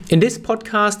In this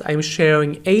podcast, I'm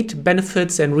sharing 8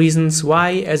 benefits and reasons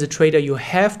why, as a trader, you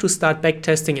have to start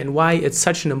backtesting and why it's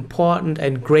such an important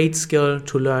and great skill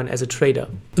to learn as a trader.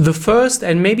 The first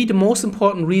and maybe the most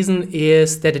important reason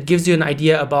is that it gives you an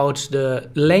idea about the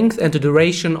length and the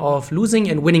duration of losing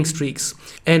and winning streaks.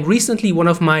 And recently, one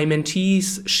of my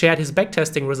mentees shared his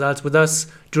backtesting results with us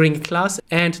during a class,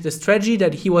 and the strategy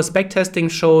that he was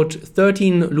backtesting showed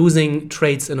 13 losing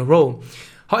trades in a row.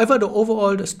 However, the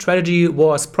overall strategy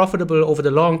was profitable over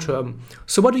the long term.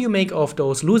 So what do you make of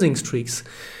those losing streaks?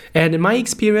 And in my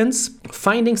experience,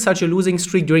 finding such a losing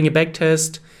streak during a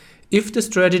backtest, if the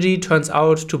strategy turns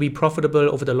out to be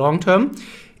profitable over the long term,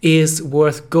 is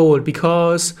worth gold,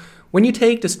 because when you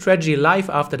take the strategy live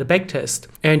after the backtest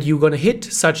and you're going to hit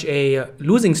such a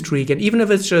losing streak, and even if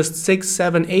it's just 6,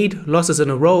 7, 8 losses in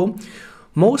a row,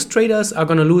 most traders are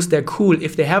going to lose their cool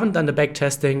if they haven't done the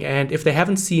backtesting and if they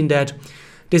haven't seen that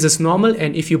this is normal,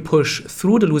 and if you push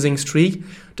through the losing streak,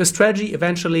 the strategy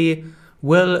eventually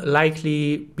will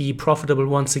likely be profitable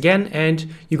once again, and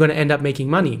you're going to end up making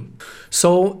money.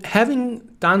 So having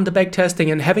done the backtesting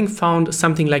and having found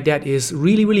something like that is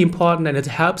really, really important, and it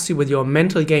helps you with your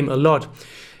mental game a lot.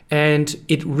 And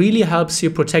it really helps you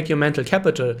protect your mental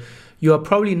capital. You are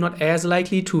probably not as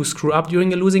likely to screw up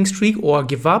during a losing streak or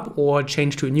give up or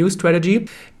change to a new strategy.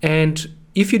 And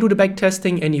if you do the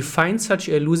backtesting and you find such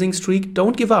a losing streak,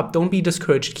 don't give up, don't be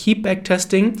discouraged. Keep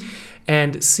backtesting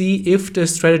and see if the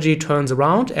strategy turns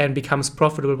around and becomes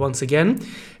profitable once again.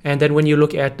 And then when you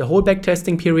look at the whole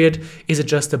backtesting period, is it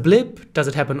just a blip? Does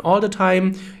it happen all the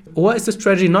time? Or is the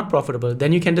strategy not profitable?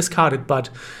 Then you can discard it. But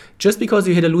just because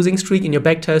you hit a losing streak in your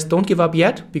backtest, don't give up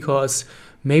yet, because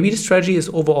maybe the strategy is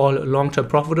overall long-term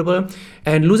profitable,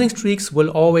 and losing streaks will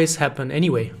always happen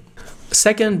anyway.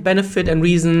 Second benefit and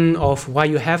reason of why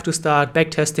you have to start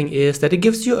backtesting is that it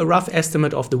gives you a rough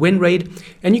estimate of the win rate,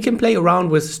 and you can play around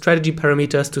with strategy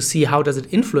parameters to see how does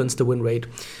it influence the win rate.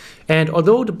 And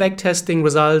although the backtesting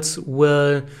results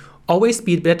will always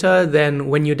be better than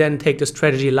when you then take the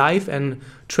strategy live and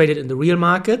trade it in the real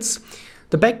markets,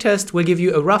 the backtest will give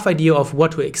you a rough idea of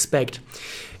what to expect.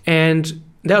 And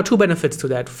there are 2 benefits to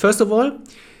that. First of all,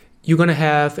 you're going to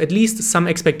have at least some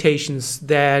expectations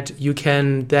that you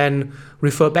can then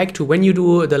refer back to when you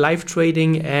do the live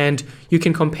trading, and you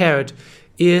can compare it.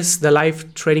 Is the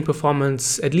live trading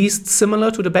performance at least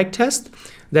similar to the backtest?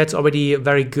 That's already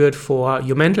very good for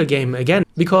your mental game again,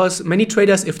 because many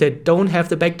traders, if they don't have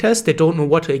the backtest, they don't know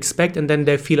what to expect, and then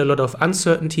they feel a lot of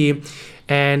uncertainty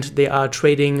and they are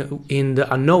trading in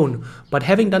the unknown. But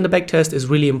having done the backtest is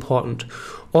really important.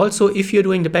 Also, if you're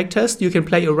doing the backtest, you can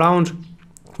play around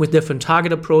with different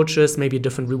target approaches, maybe a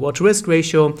different reward to risk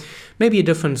ratio, maybe a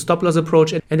different stop loss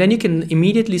approach, and then you can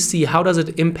immediately see how does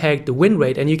it impact the win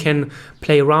rate, and you can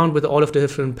play around with all of the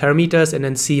different parameters and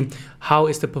then see how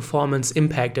is the performance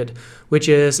impacted, which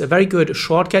is a very good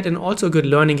shortcut and also a good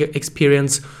learning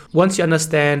experience once you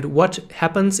understand what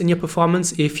happens in your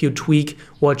performance if you tweak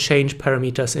or change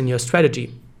parameters in your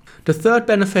strategy. The third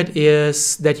benefit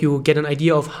is that you get an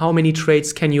idea of how many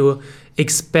trades can you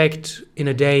expect in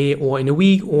a day or in a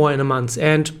week or in a month.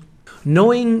 And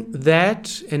knowing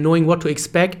that and knowing what to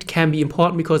expect can be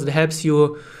important, because it helps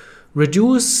you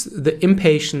reduce the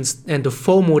impatience and the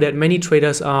FOMO that many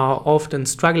traders are often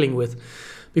struggling with.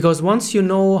 Because once you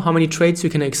know how many trades you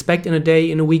can expect in a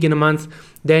day, in a week, in a month,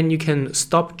 then you can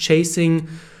stop chasing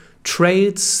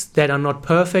trades that are not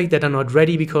perfect, that are not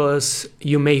ready, because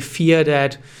you may fear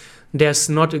that there's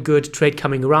not a good trade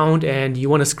coming around and you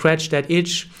want to scratch that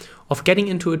itch of getting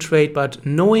into a trade. But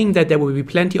knowing that there will be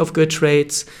plenty of good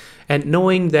trades, and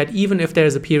knowing that even if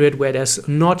there's a period where there's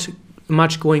not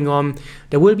much going on,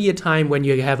 there will be a time when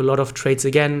you have a lot of trades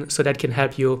again, so that can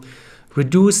help you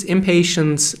reduce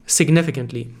impatience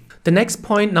significantly. The next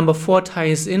point, number 4,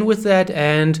 ties in with that,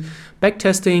 and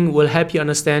backtesting will help you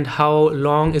understand how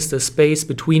long is the space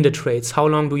between the trades, how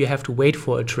long do you have to wait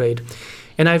for a trade.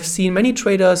 And I've seen many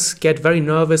traders get very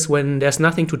nervous when there's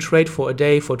nothing to trade for a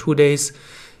day, for 2 days.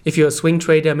 If you're a swing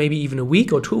trader, maybe even a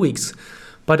week or 2 weeks.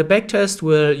 But a backtest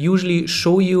will usually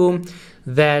show you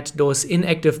that those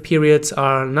inactive periods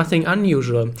are nothing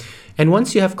unusual. And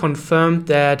once you have confirmed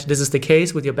that this is the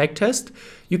case with your backtest,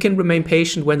 you can remain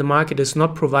patient when the market is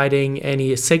not providing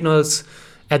any signals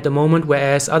at the moment,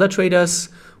 whereas other traders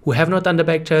who have not done the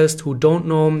backtest, who don't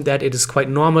know that it is quite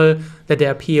normal that there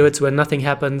are periods where nothing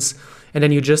happens, and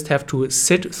then you just have to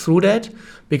sit through that,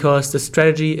 because the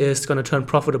strategy is going to turn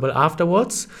profitable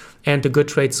afterwards and the good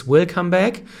trades will come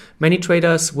back. Many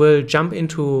traders will jump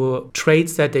into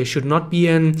trades that they should not be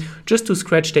in just to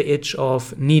scratch the itch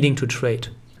of needing to trade.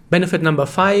 Benefit number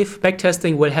 5,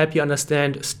 backtesting will help you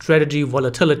understand strategy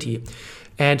volatility.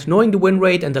 And knowing the win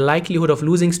rate and the likelihood of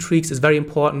losing streaks is very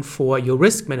important for your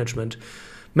risk management.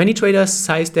 Many traders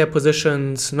size their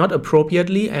positions not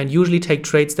appropriately and usually take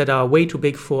trades that are way too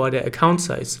big for their account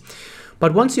size.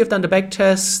 But once you have done the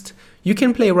backtest, you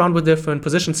can play around with different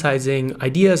position sizing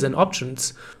ideas and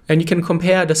options, and you can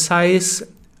compare the size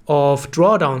of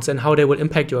drawdowns and how they will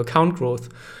impact your account growth.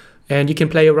 And you can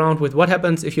play around with what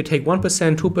happens if you take 1%,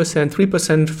 2%,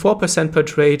 3%, 4% per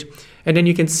trade, and then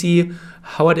you can see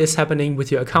how it is happening with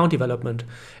your account development.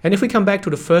 And if we come back to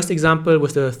the first example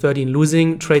with the 13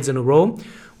 losing trades in a row,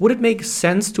 would it make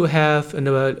sense to have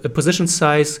a position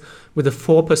size with a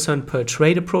 4% per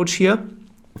trade approach here?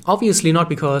 Obviously not,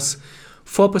 because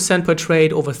 4% per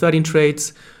trade over 13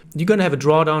 trades, you're going to have a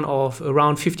drawdown of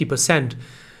around 50%.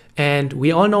 And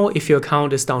we all know if your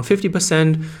account is down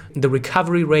 50%, the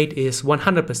recovery rate is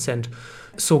 100%.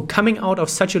 So coming out of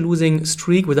such a losing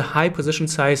streak with a high position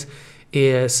size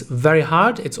is very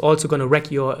hard. It's also going to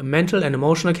wreck your mental and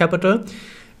emotional capital.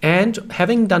 And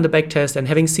having done the backtest and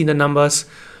having seen the numbers,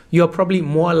 you're probably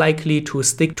more likely to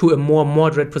stick to a more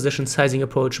moderate position sizing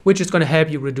approach, which is going to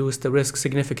help you reduce the risk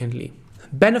significantly.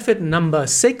 Benefit number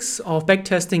 6 of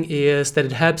backtesting is that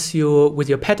it helps you with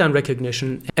your pattern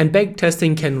recognition, and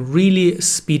backtesting can really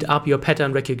speed up your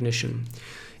pattern recognition.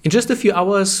 In just a few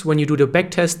hours, when you do the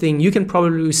backtesting, you can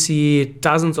probably see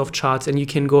dozens of charts, and you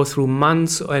can go through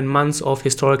months and months of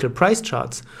historical price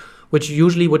charts, which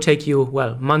usually would take you,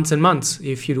 well, months and months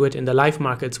if you do it in the live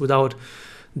markets without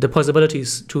the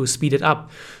possibilities to speed it up.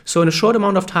 So in a short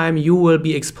amount of time, you will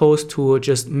be exposed to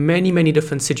just many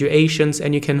different situations,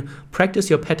 and you can practice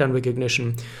your pattern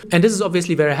recognition. And this is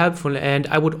obviously very helpful, and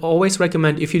I would always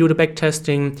recommend, if you do the back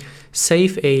testing,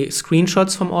 save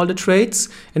screenshots from all the trades,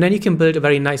 and then you can build a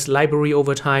very nice library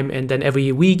over time, and then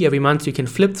every week, every month, you can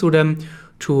flip through them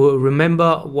to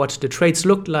remember what the trades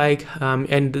looked like,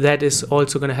 and that is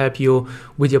also going to help you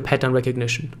with your pattern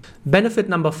recognition. Benefit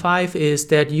number 5 is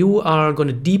that you are going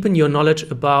to deepen your knowledge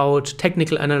about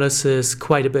technical analysis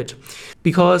quite a bit.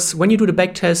 Because when you do the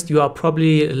backtest, you are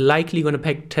probably likely going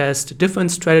to backtest different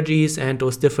strategies, and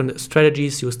those different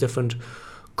strategies use different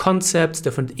concepts,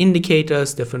 different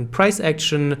indicators, different price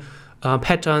action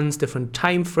patterns, different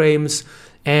time frames,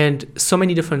 and so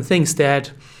many different things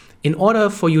that in order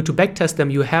for you to backtest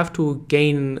them, you have to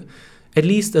gain at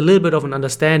least a little bit of an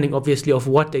understanding, obviously, of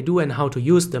what they do and how to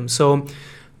use them. So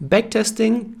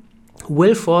backtesting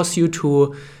will force you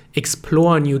to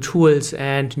explore new tools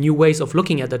and new ways of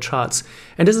looking at the charts.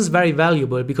 And this is very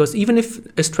valuable, because even if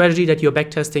a strategy that you're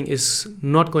backtesting is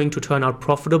not going to turn out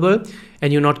profitable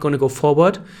and you're not going to go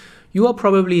forward, you are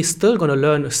probably still going to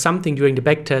learn something during the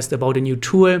backtest about a new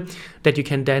tool that you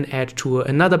can then add to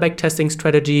another backtesting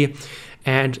strategy.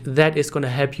 And that is going to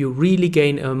help you really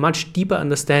gain a much deeper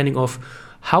understanding of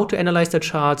how to analyze the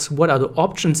charts, what are the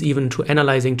options even to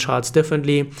analyzing charts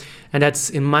differently. And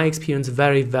that's, in my experience,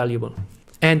 very valuable.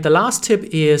 And the last tip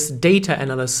is data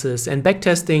analysis. And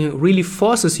backtesting really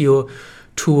forces you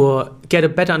to get a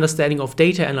better understanding of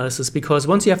data analysis, because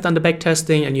once you have done the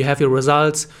backtesting and you have your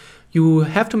results, you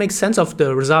have to make sense of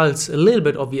the results a little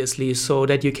bit, obviously, so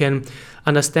that you can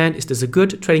understand, is this a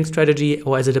good trading strategy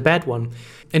or is it a bad one?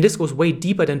 And this goes way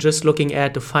deeper than just looking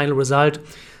at the final result.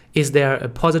 Is there a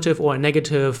positive or a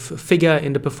negative figure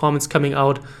in the performance coming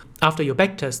out after your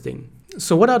backtesting?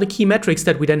 So what are the key metrics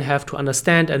that we then have to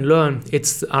understand and learn?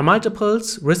 It's our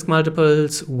multiples, risk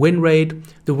multiples, win rate.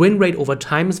 The win rate over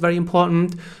time is very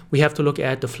important. We have to look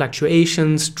at the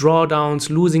fluctuations, drawdowns,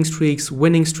 losing streaks,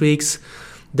 winning streaks,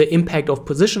 the impact of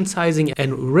position sizing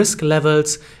and risk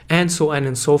levels, and so on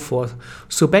and so forth.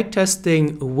 So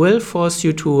backtesting will force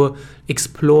you to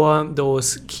explore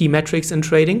those key metrics in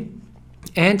trading.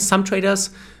 And some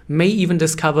traders may even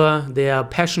discover their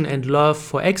passion and love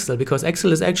for Excel, because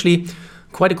Excel is actually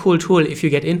quite a cool tool if you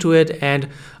get into it. And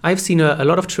I've seen a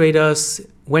lot of traders,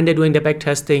 when they're doing their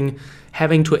backtesting,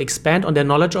 having to expand on their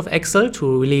knowledge of Excel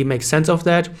to really make sense of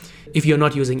that. If you're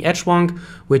not using Edgewonk,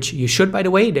 which you should, by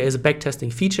the way, there is a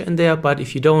backtesting feature in there, but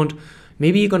if you don't,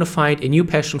 maybe you're going to find a new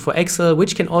passion for Excel,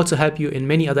 which can also help you in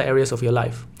many other areas of your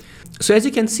life. So as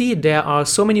you can see, there are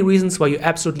so many reasons why you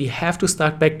absolutely have to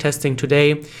start backtesting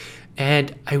today.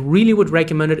 And I really would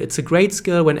recommend it. It's a great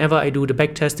skill. Whenever I do the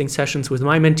backtesting sessions with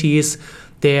my mentees,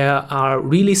 they are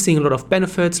really seeing a lot of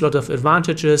benefits, a lot of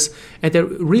advantages, and they're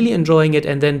really enjoying it.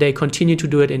 And then they continue to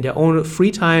do it in their own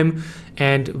free time.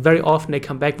 And very often they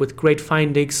come back with great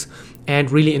findings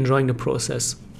and really enjoying the process.